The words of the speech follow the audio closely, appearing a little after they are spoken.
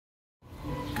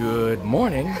Good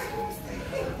morning.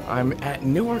 I'm at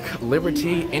Newark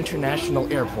Liberty International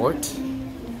Airport,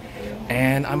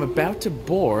 and I'm about to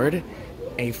board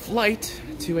a flight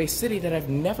to a city that I've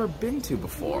never been to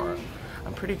before.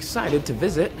 I'm pretty excited to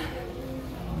visit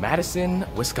Madison,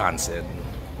 Wisconsin.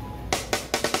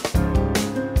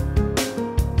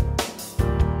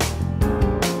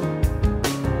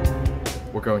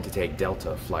 We're going to take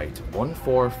Delta Flight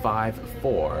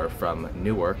 1454 from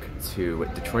Newark to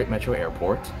Detroit Metro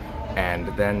Airport, and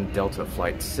then Delta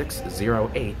Flight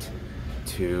 608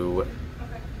 to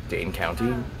Dane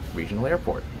County Regional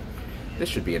Airport. This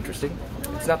should be interesting.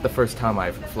 It's not the first time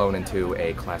I've flown into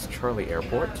a Class Charlie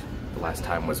airport. The last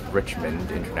time was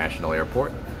Richmond International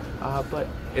Airport, but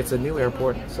it's a new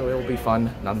airport, so it'll be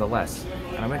fun nonetheless.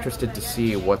 And I'm interested to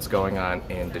see what's going on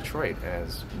in Detroit,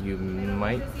 as you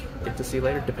might get to see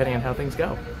later, depending on how things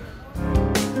go.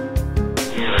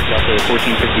 Delta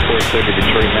 1454 cleared to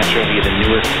Detroit Metro via the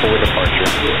Newark for departure.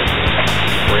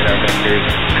 Radar vectors,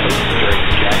 coast direct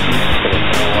Jackie, for the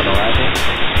 401 arrival.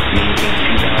 Maintain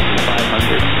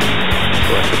 2,500.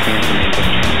 Select the clearance and maintain.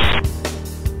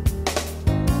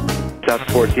 South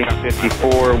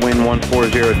 1454, wind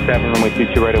 1407, runway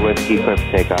 22 right at Whiskey, clear for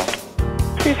takeoff.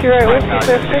 22 right at Whiskey,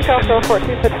 clear for takeoff, so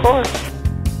 1454.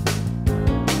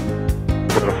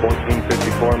 For the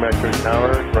 1454 Metro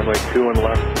Tower, runway 2 and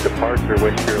left departure,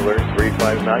 wind shear alert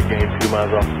 35 knot, gain 2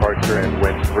 miles off departure, and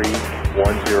wind 310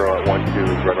 at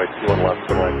 12, runway 2 and left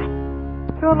for land.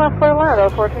 2 and left for land,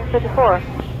 1454.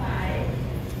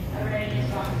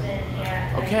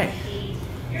 Okay,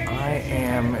 I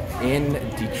am in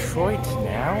Detroit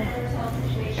now,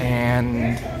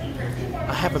 and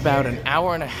I have about an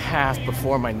hour and a half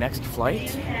before my next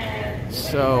flight.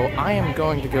 So I am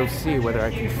going to go see whether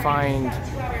I can find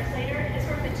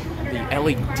the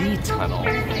LED tunnel.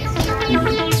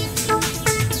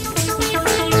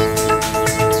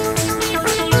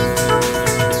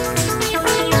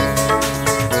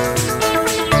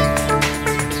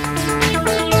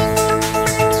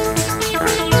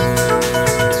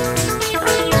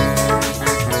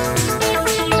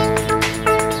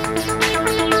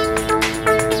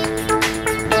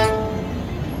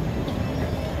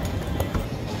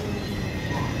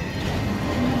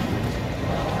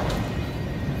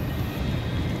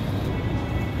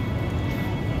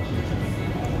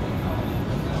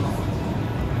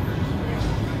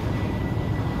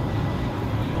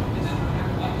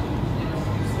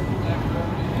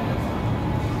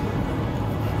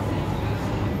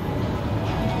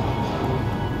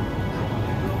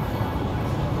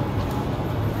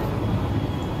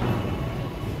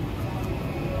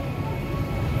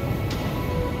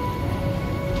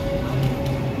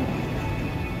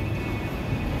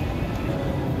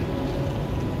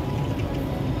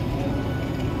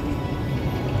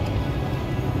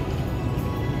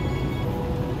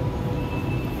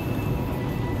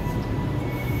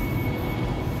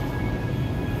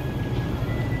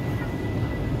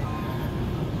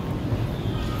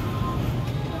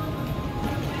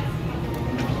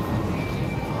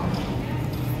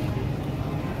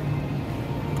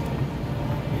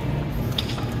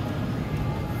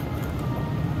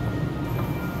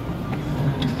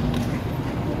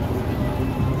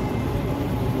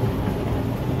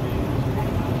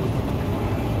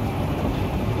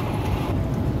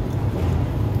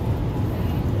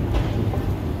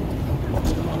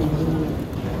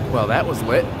 Well, that was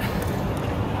lit.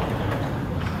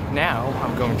 Now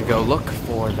I'm going to go look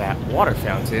for that water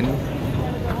fountain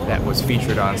that was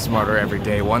featured on Smarter Every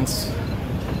Day once,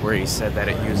 where he said that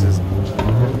it uses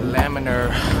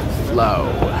laminar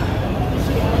flow.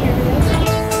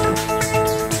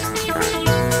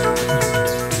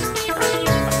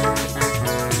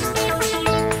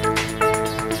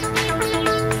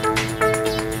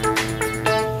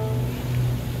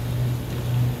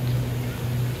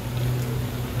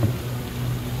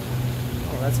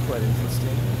 That's quite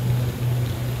interesting.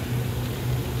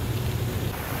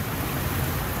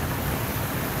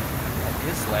 That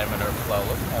is laminar flow.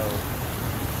 Look how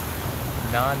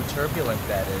non-turbulent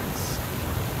that is.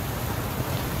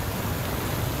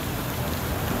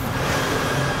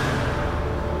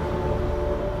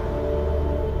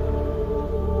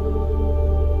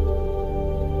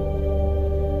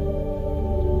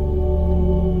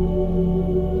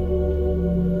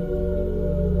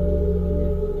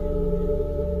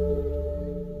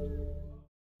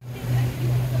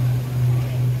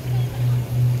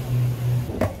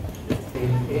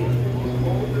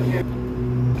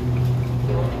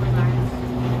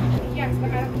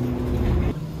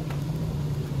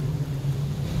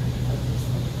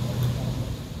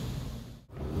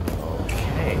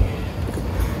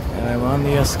 I'm on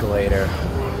the escalator.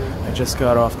 I just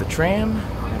got off the tram,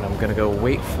 and I'm gonna go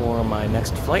wait for my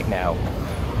next flight now.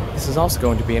 This is also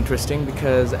going to be interesting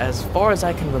because, as far as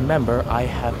I can remember, I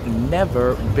have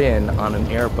never been on an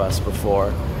Airbus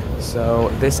before. So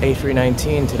this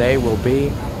A319 today will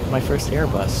be my first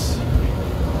Airbus.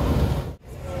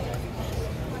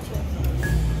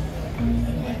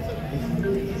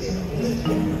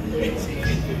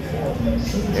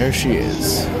 There she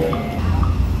is.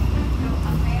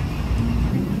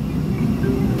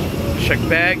 Check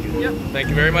bag? Yep. Thank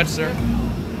you very much, sir.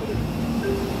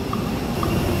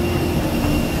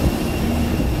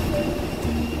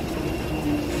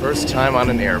 First time on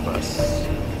an Airbus.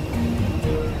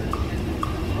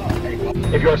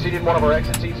 If you are seated in one of our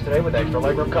exit seats today with extra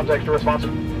legroom comes extra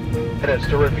responsibilities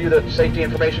to review the safety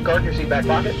information card in your seat back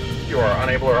pocket. If you are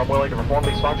unable or unwilling to perform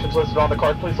these functions listed on the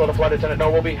card, please let a flight attendant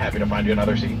know. We'll be happy to find you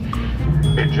another seat.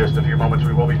 In just a few moments,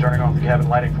 we will be turning off the cabin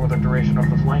lighting for the duration of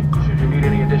the flight. Should you need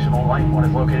any additional light, one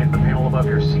is located in the panel above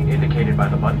your seat, indicated by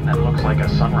the button that looks like a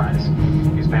sunrise.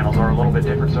 These panels are a little bit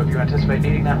different, so if you anticipate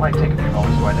needing that light, take a few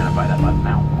moments to identify that button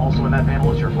now. Also in that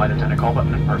panel is your flight attendant call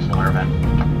button and personal air vent.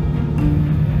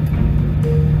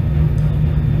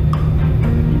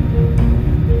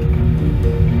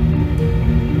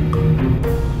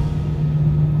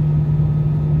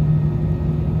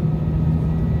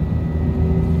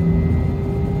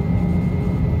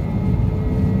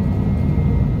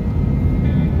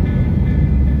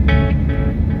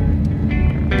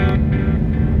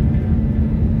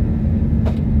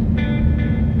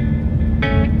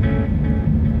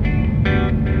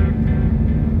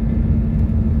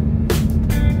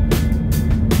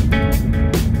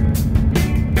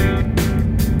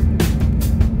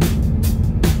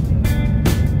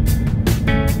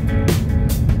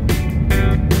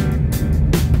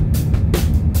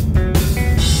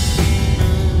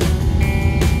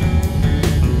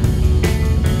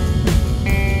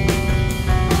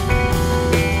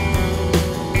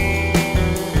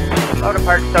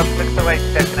 Departure Delta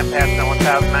 608, checking in past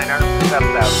 1,900 for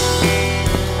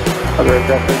 7,000. Other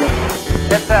address again?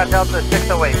 It's Delta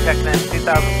 608, checking in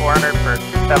 2,400 for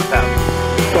 7,000.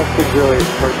 Delta 608,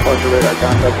 departure radar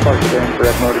contact, park stand,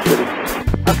 direct Motor City.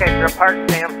 Okay, for park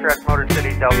stand, direct Motor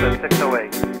City, Delta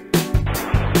 608.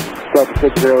 Delta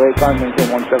 608, climb maintain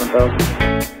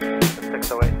 17,000.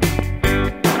 608.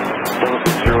 Delta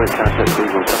 608, contact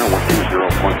Cleveland Center,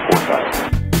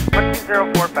 120.45.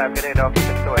 12045, good day, Delta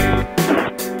 608.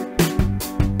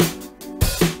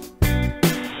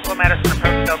 Hello, Madison,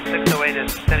 approach Delta 608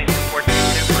 is descending to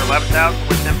 422 for 11,000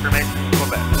 with information from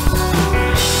Quebec.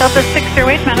 Delta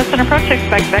 608, Madison approach,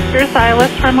 expect vectors, ILS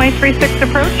runway 36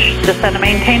 approach, descend to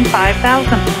maintain 5,000.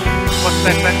 We'll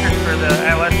expect vectors for the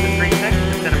ILS to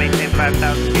 36, descend to maintain 5,000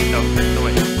 feet, Delta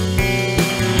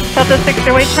 608. Delta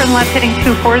 608, turn left heading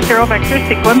 240, vector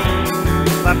sequence.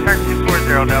 Left turn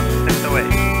 240, Delta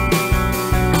 608.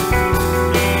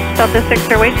 Delta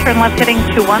 608, turn left heading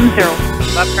 210.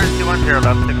 Left turn 210,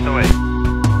 Delta 608.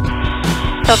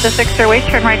 Delta 608,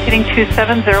 turn right heading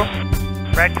 270.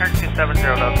 Right turn 270,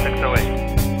 Delta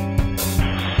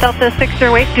 608. Delta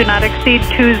 608, do not exceed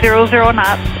 200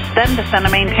 knots, then descend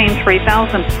to maintain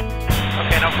 3,000.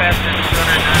 Okay, no faster than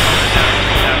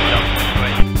 209, Delta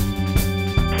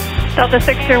 608. Delta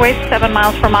 608, 7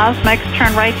 miles from Osmex,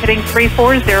 turn right heading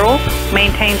 340,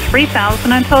 maintain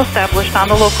 3,000 until established on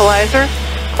the localizer.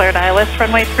 Cleared ILS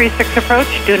runway 36 approach,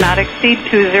 do not exceed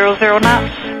 200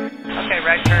 knots. Okay,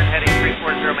 right turn heading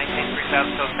 340, maintain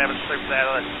 3,000 until established clear for the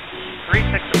ILS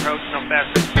 36 approach, no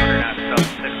faster than 200 knots, Delta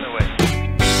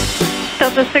 608.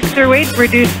 Delta 608,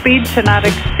 reduce speed to not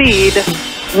exceed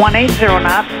 180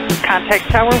 knots, contact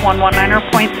tower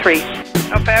 119.3.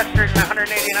 No faster than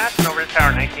 180 knots and over the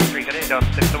tower 19.3, good day, Delta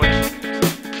 608.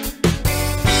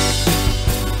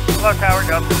 Hello, tower,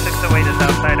 Delta 608 is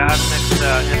outside Osmex,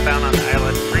 inbound on the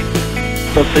ILS 3.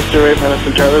 Delta 608,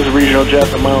 Madison Tower, there's a regional jet,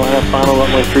 a mile and a half final,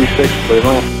 runway 36, clear to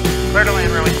land. Clear to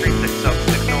land, runway 36, Delta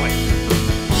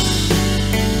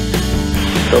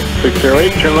 608. Delta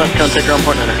 608, turn left, contact ground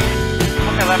point enter.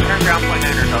 Okay, left turn, ground point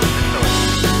enter, Delta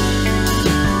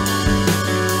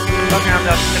 608. Welcome on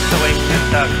Delta 608, just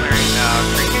clearing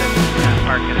 36 and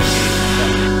park at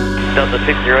Delta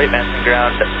 608, Madison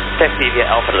ground, taxi via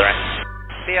Alpha to the ramp.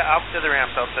 Via Alpha to the ramp,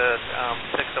 Delta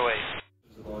 608.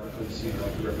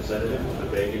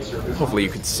 Hopefully you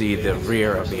could see the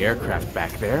rear of the aircraft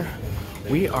back there.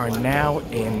 We are now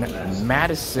in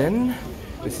Madison.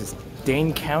 This is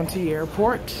Dane County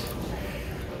Airport.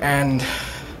 And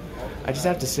I just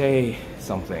have to say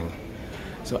something.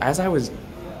 So as I was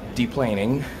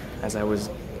deplaning, as I was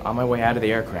on my way out of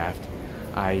the aircraft,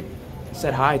 I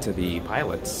said hi to the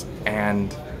pilots,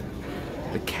 and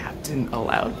the captain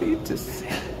allowed me to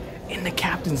sit in the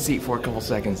captain's seat for a couple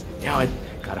seconds. You know, I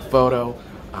got a photo.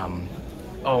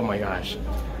 Oh my gosh.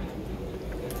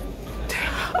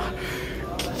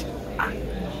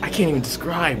 I can't even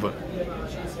describe.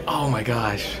 Oh my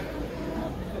gosh.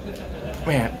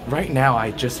 Man, right now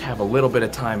I just have a little bit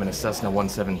of time in a Cessna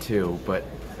 172, but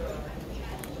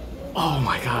oh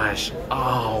my gosh.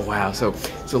 Oh wow. So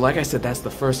like I said, that's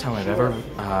the first time I've ever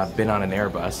been on an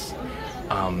Airbus.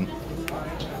 And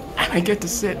I get to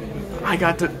sit. I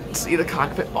got to see the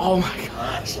cockpit. Oh my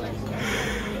gosh. Oh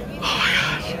my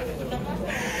gosh.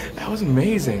 That was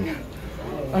amazing.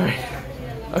 Alright.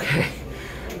 Okay.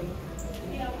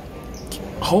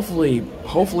 Hopefully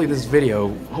this video,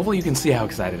 hopefully you can see how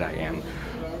excited I am.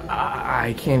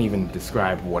 I can't even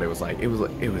describe what it was like. It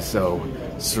was so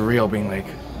surreal being like,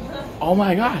 oh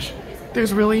my gosh,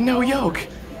 there's really no yoke.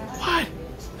 What?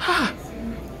 Huh.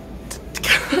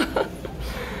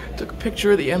 Took a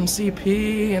picture of the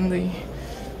MCP and the,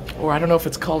 or I don't know if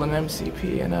it's called an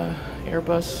MCP in a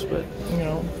Airbus, but you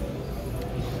know,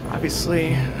 obviously,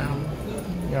 you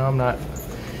know,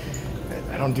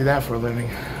 I don't do that for a living,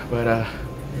 but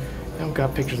I've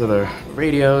got pictures of the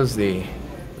radios, the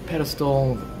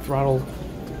pedestal, throttle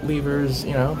levers,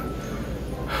 you know.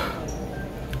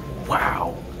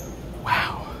 Wow.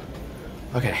 Wow.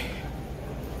 Okay.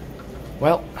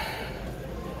 Well,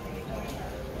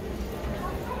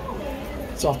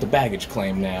 it's off the baggage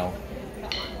claim now.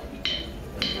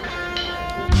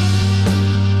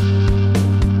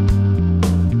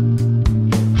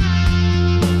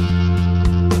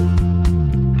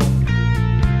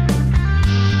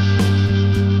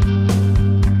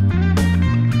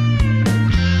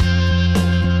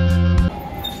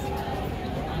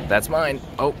 That's mine.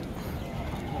 Oh.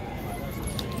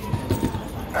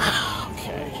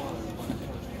 Okay.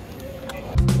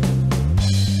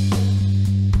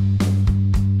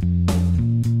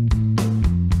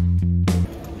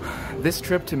 This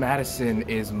trip to Madison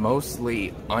is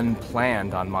mostly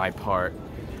unplanned on my part,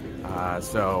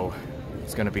 so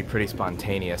it's going to be pretty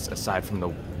spontaneous aside from the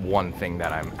one thing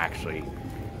that I'm actually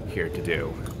here to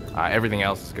do. Everything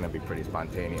else is going to be pretty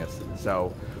spontaneous.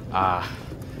 So,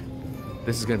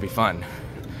 this is gonna be fun.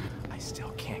 I still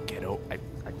can't get over.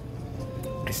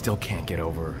 I still can't get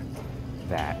over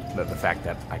that. The fact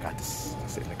that I got to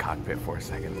sit in the cockpit for a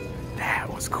second.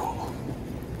 That was cool.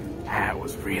 That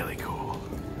was really cool.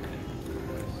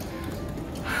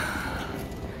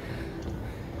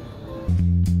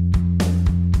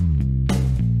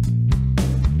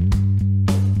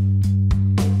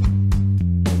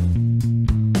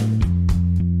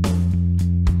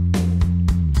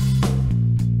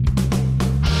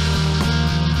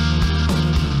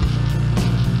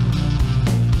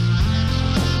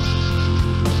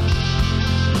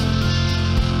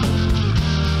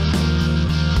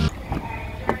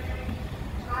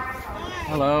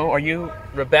 Hello, are you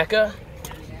Rebecca?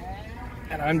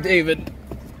 And I'm David.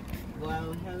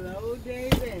 Well, hello,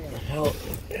 David. Hello.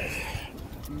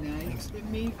 Nice to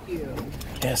meet you.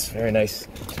 Yes, very nice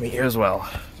to meet you as well.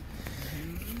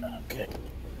 Okay.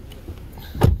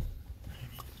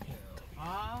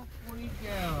 Off we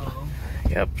go.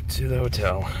 Yep, to the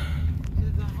hotel. To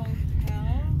the hotel?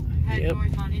 Head Yep.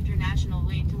 north on International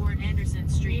Lane toward Anderson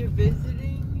Street. You're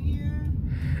visiting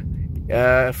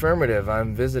here? Affirmative,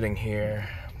 I'm visiting here.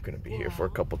 I'm gonna be here for a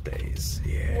couple days.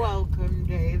 Yeah. Welcome,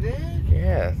 David.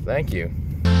 Yeah, thank you.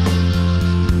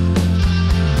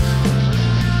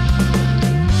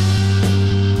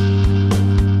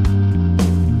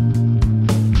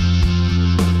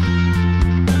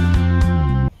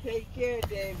 Take care,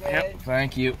 David. Yep,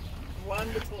 thank you.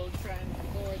 Wonderful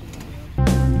transporting you.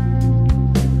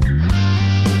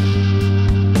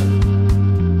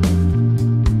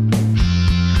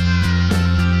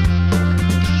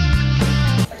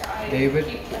 David?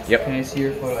 Yep. Can I see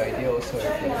your photo ID also?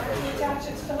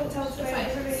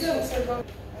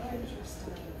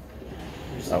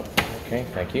 Oh, okay,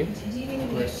 thank you.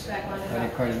 Yes.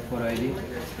 Credit card and photo ID.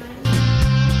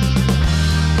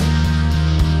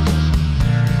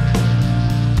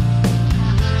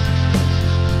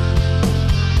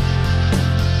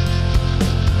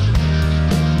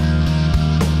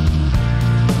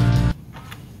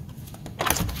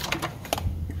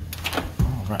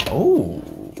 All right. Oh.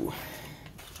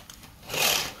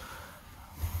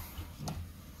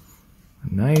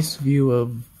 Nice view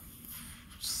of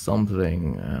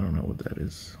something. I don't know what that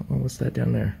is. Oh, what's that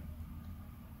down there?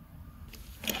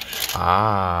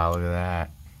 Ah, look at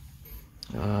that.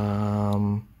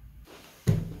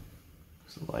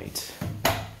 There's a light.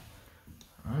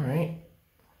 All right.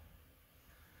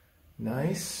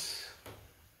 Nice.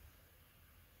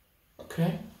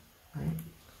 Okay. All right.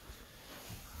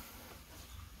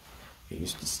 You're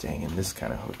used to staying in this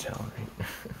kind of hotel, right?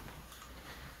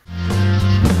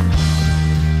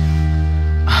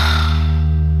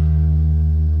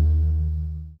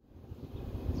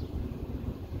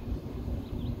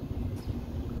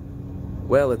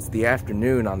 Well, it's the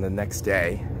afternoon on the next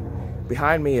day.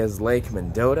 Behind me is Lake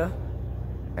Mendota,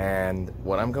 and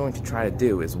what I'm going to try to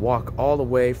do is walk all the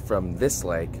way from this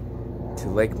lake to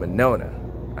Lake Monona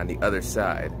on the other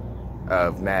side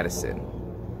of Madison.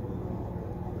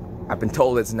 I've been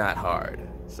told it's not hard,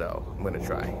 so I'm gonna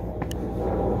try.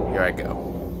 Here I go.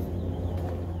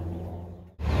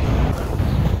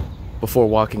 Before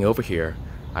walking over here,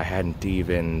 I hadn't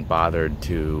even bothered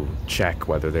to check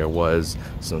whether there was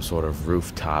some sort of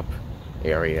rooftop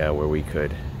area where we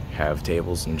could have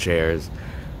tables and chairs.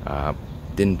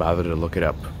 Didn't bother to look it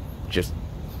up. Just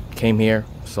came here,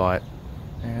 saw it,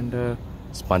 and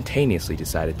spontaneously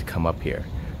decided to come up here.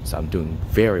 So I'm doing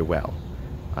very well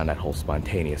on that whole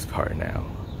spontaneous part now.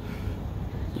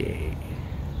 Yay.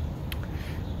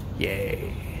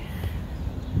 Yay.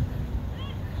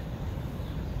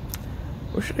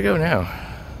 Where should I go now?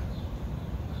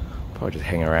 Probably just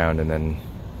hang around and then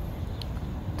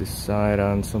decide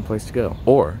on some place to go.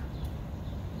 Or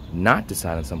not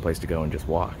decide on some place to go and just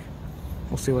walk.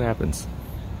 We'll see what happens.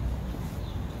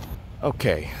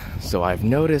 Okay, so I've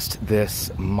noticed this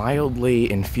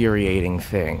mildly infuriating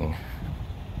thing.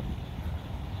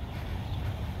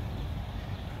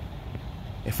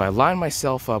 If I line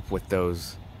myself up with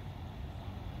those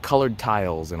colored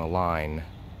tiles in a line,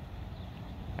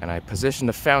 and I position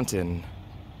the fountain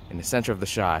in the center of the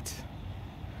shot,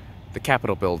 the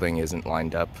Capitol building isn't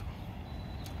lined up.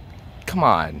 Come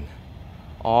on.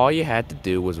 All you had to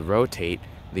do was rotate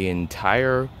the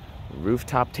entire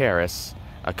rooftop terrace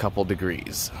a couple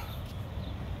degrees.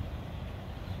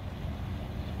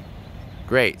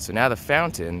 Great, so now the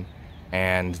fountain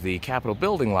and the Capitol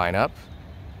building line up,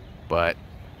 but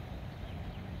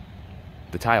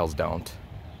the tiles don't.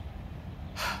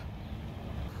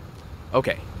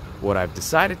 Okay, what I've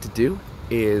decided to do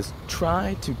is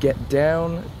try to get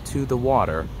down to the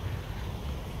water,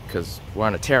 because we're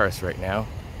on a terrace right now.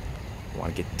 I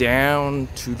want to get down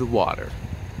to the water.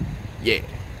 Yeah.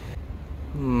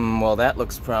 Well, that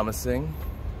looks promising.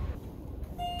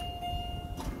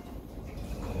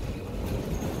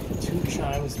 2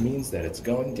 chimes means that it's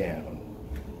going down.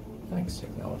 Thanks,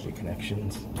 technology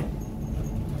connections.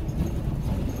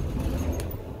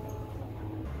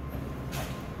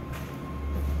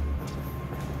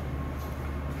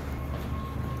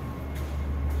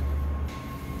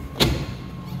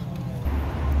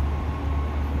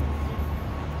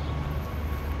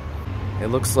 It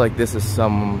looks like this is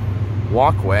some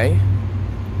walkway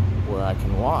where I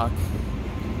can walk,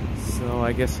 so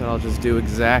I guess I'll just do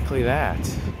exactly that.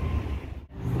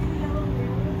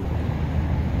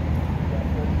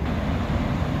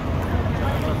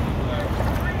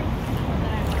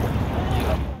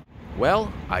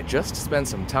 Well, I just spent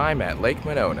some time at Lake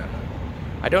Monona.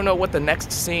 I don't know what the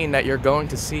next scene that you're going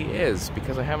to see is,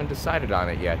 because I haven't decided on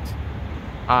it yet.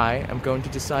 I am going to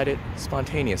decide it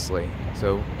spontaneously,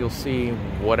 so you'll see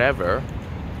whatever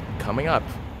coming up.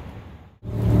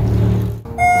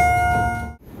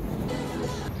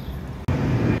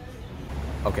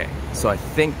 Okay, so I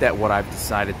think that what I've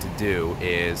decided to do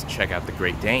is check out the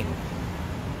Great Dane.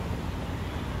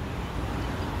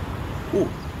 Ooh,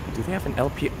 do they have an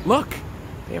LP? Look!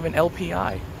 They have an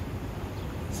LPI.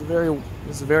 This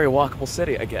is a very walkable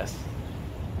city, I guess.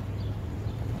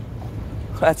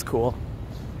 That's cool.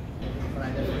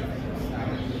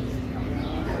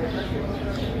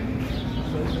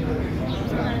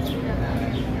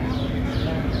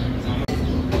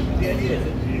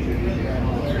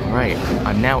 Right,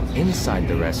 I'm now inside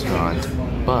the restaurant,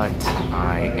 but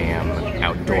I am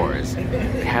outdoors.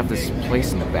 They have this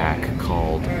place in the back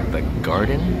called The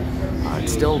Garden.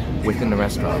 It's still within the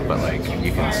restaurant, but like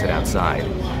you can sit outside.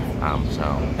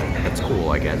 So that's cool,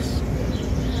 I guess.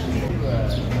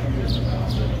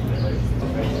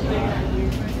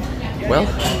 Well,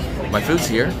 my food's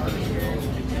here.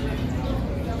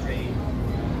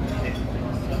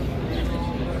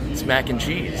 It's mac and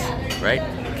cheese, right?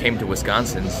 Came to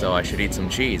Wisconsin, so I should eat some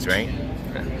cheese, right?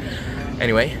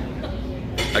 Anyway,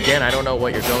 again, I don't know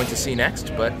what you're going to see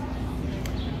next, but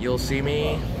you'll see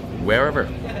me wherever.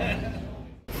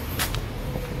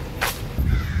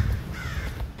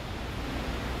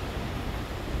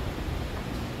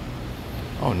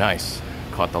 Oh, nice.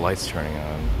 Caught the lights turning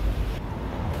on.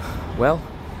 Well,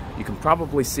 you can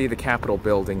probably see the Capitol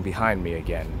building behind me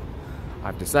again.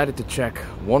 I've decided to check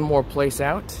one more place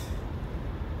out,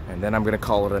 and then I'm gonna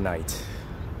call it a night.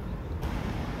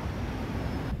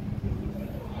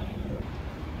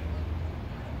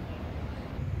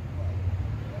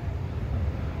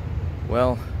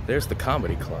 Well, there's the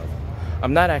comedy club.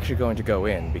 I'm not actually going to go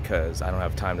in because I don't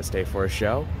have time to stay for a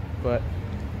show, but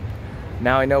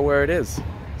now I know where it is.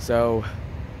 So,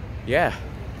 yeah.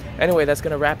 Anyway, that's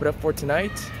gonna wrap it up for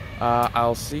tonight.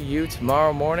 I'll see you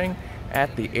tomorrow morning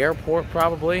at the airport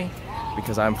probably,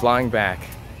 because I'm flying back.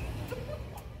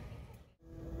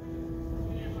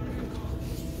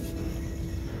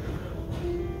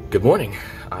 Good morning.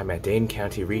 I'm at Dane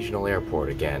County Regional Airport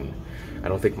again. I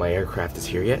don't think my aircraft is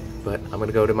here yet, but I'm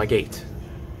gonna go to my gate.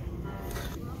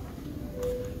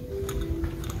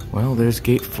 Well, there's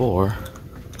gate 4.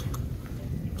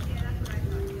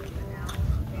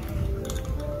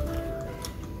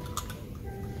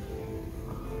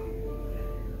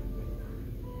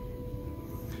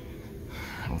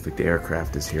 I don't think the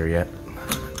aircraft is here yet.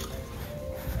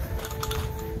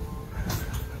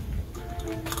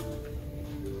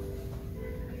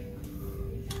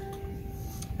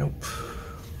 Nope.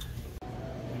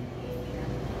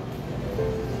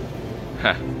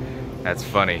 Huh, that's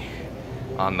funny.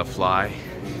 On the fly.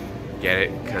 Get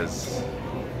it? Because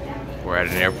we're at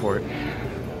an airport.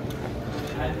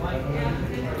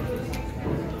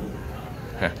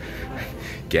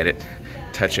 Get it?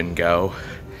 Touch and go.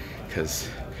 Because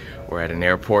we're at an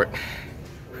airport.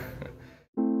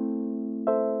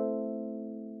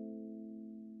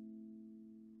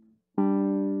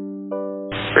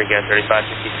 Breakout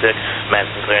 3556,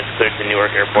 Madison clearance cleared to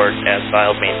Newark Airport as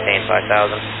filed, maintain 5000.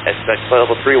 Expect flight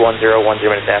level 310, 10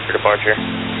 minutes after departure.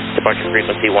 Departure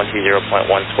frequency 120.1,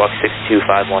 squawk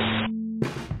 6251.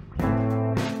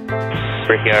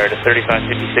 Breakout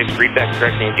 3556, read back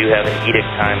correctly, you do have an edict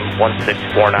time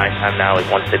 1649, time now is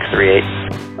 1638.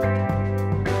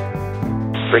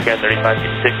 Breakout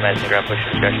 3556, Madison ground push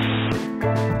discretion.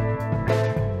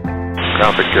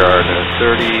 Ground Brickyard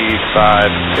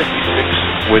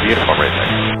 3556 with uniform right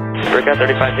there. Breakout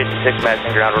 3556, Madison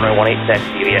ground runway 18,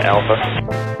 taxi via Alpha.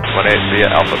 18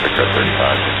 via Alpha, Brickyard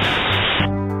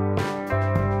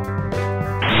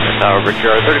 3556. Tower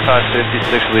Brickyard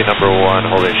 3556, lead number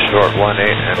 1, holding short 18,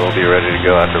 and we'll be ready to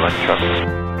go after lunch truck.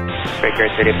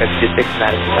 Brickyard 3556,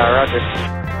 Madison Tower, roger.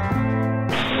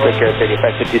 Brickyard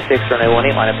 3556,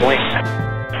 runway 18, line up wing.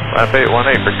 Line up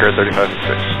 818, Brickyard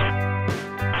 3556.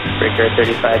 Breaker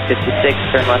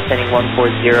 3556, turn left heading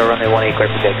 140, runway 18, clear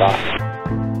for takeoff.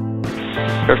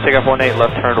 Clear for takeoff 18,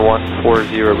 left turn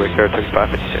 140, Breaker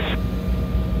 3556.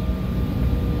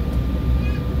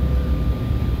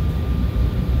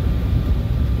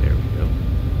 There we go.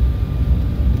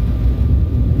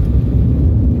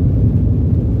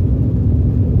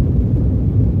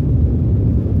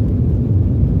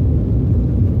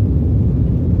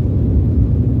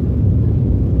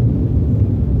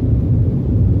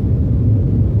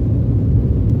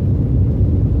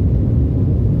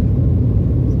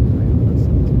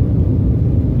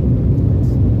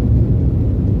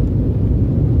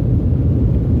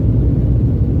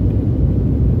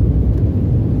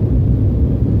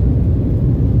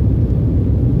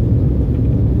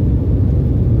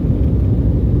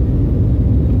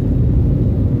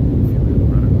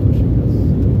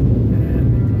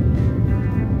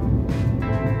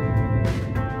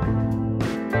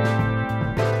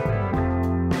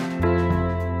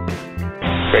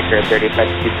 Breaker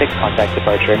 3556, contact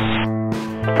departure.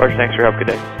 Departure, thanks for your help,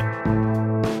 good day.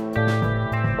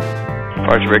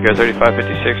 Departure, Breaker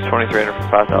 3556, 2300 for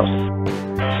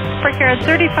 5000. Breaker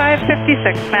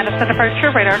 3556, Madison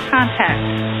departure, radar contact.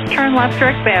 Turn left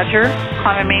direct Badger,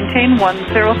 climb and maintain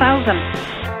 10,000.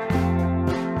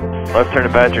 Left turn to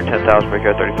Badger 10,000,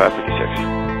 Breaker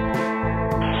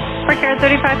 3556. Breaker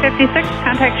 3556,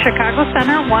 contact Chicago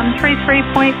Center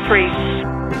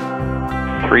 133.3.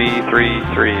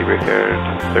 333, Breaker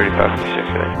 3556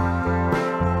 today.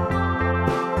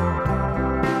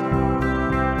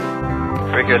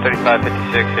 Breaker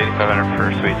 3556, 8500 for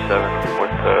Suite 7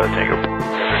 with Jingle.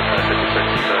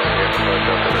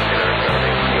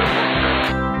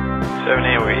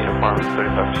 78 with uniform,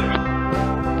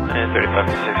 3556. And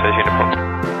 3556 as uniform.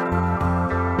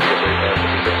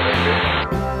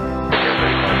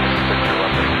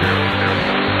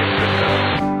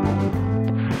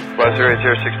 Flight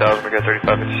 0806000, we got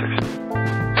 3556.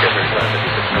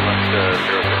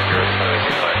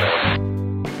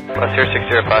 Flight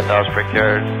 0605,000,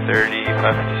 Brickyard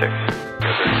 3556.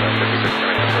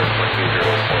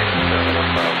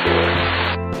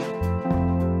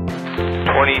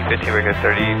 2015, we got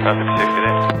 3556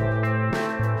 today.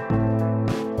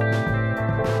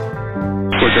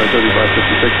 Brickyard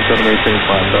 3556, descend maintain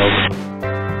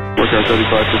 5,000. Brickyard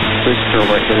 3556, turn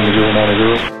right heading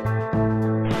 090.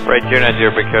 Right 090,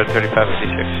 Brickyard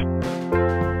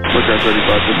 3556. Brickyard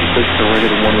 3556, turn right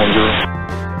heading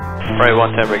 110. Right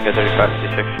 110, break at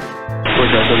 3556.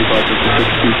 Break at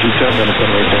 3556, 210, then it's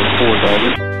runway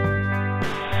 210, 4000.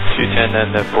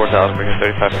 then 4000, break at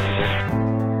 3556.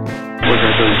 Break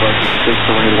at 3556,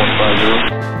 runway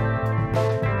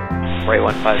 150. Right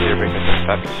 150, break at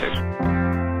 3556.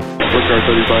 Break at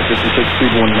 3556,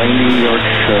 speed 190, arch,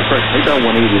 correct, take down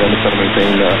 180, then it's runway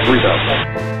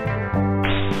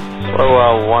 3000.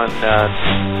 Slow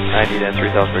 190, then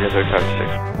 3000, break at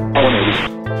 3556.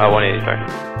 180. 180, sorry.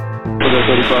 Break at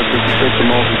 3556, the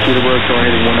miles from Cedarburg, showing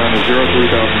heading 190,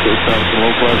 3000 to establish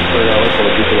low flash, clear LS, for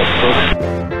the future left approach.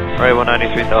 Right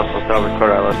 190, 3000, full stop,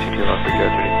 record ILS 22 left, break at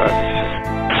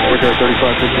 3556. Break at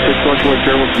 3556, fluctuate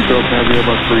German from Bill to have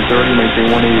Airbus 330,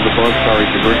 maintain 180 to buzz, sorry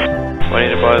to bridge.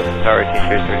 180 to buzz, tower 18,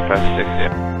 trace 3556,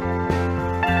 yeah.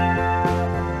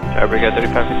 Tower break at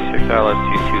 3556, ILS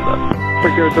 22 left.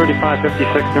 Break at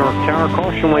 3556, Newark Tower,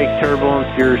 caution wake turbulence,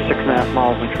 you're 6.5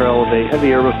 miles on trail of a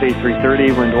heavy Airbus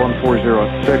A330, wind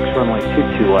 1406, runway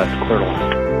 22 left, clear to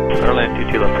land. Clear land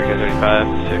 22 left, break at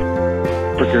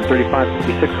 3556. Break at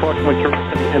 3556, caution wake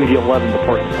turbulence, MD11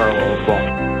 departing parallel as well.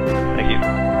 Thank you.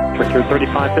 Break at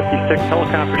 3556,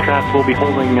 helicopter traffic will be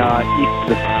holding east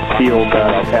of the field,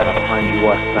 path behind you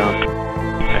westbound.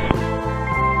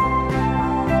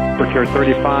 Break at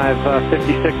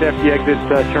 3556, after you exit,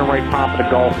 turn right pop at the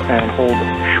Gulf and hold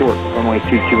short, runway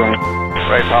 22 right.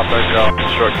 Right pop at the Gulf,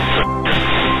 short.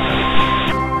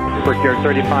 Break at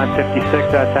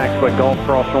 3556, taxiway Gulf,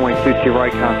 cross runway 22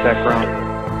 right, contact ground.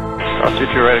 Cross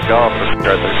 22 right at Gulf, break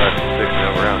at 3556,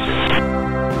 no ground.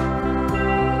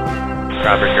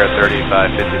 Ground break at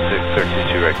 3556,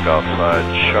 32 right Gulf,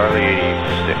 Charlie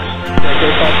 86.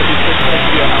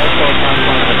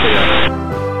 3556,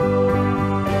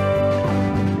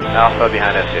 Alpha, Alpha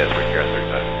behind SES, we're here at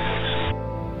 3556.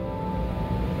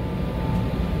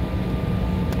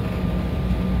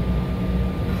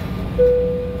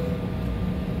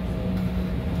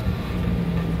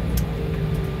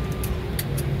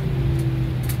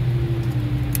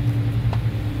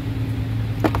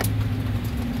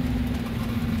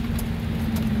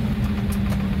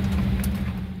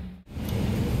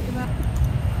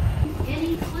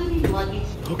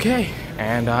 Okay,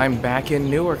 and I'm back in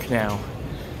Newark now.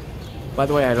 By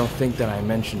the way, I don't think that I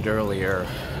mentioned earlier,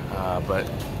 but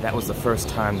that was the first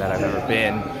time that I've ever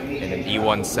been in an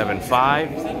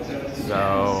E175.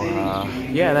 So,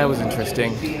 yeah, that was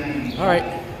interesting. Alright,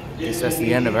 I guess that's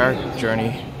the end of our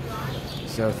journey.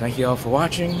 So, thank you all for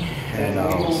watching, and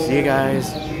I'll see you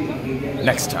guys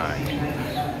next time.